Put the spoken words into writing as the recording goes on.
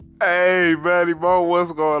Hey, Matty Mo,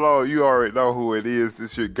 what's going on? You already know who it is.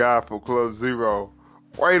 It's your guy from Club Zero.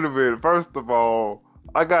 Wait a minute. First of all,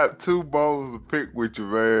 I got two bones to pick with you,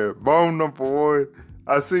 man. Bone number one,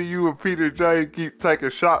 I see you and Peter J keep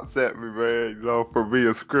taking shots at me, man, for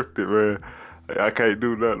being scripted, man. I can't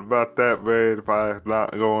do nothing about that, man. If I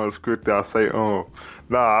not go unscripted, I say,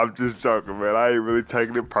 Nah, I'm just joking, man. I ain't really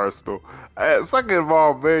taking it personal. And second of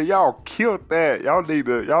all, man, y'all killed that. Y'all need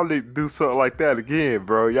to do something like that again,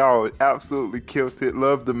 bro. Y'all absolutely killed it.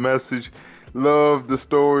 Love the message, love the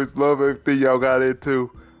stories, love everything y'all got into.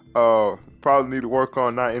 Probably need to work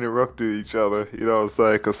on not interrupting each other, you know what I'm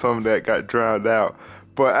saying? Because some of that got drowned out.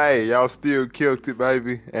 But hey, y'all still killed it,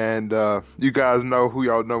 baby. And you guys know who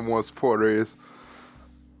y'all number one supporter is.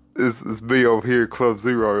 It's me over here, Club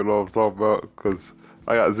Zero, you know what I'm talking about? Because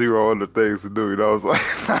I got zero other things to do, you know what I'm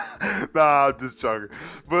saying? Nah, I'm just joking.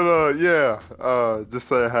 But yeah, just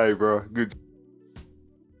saying hey, bro. Good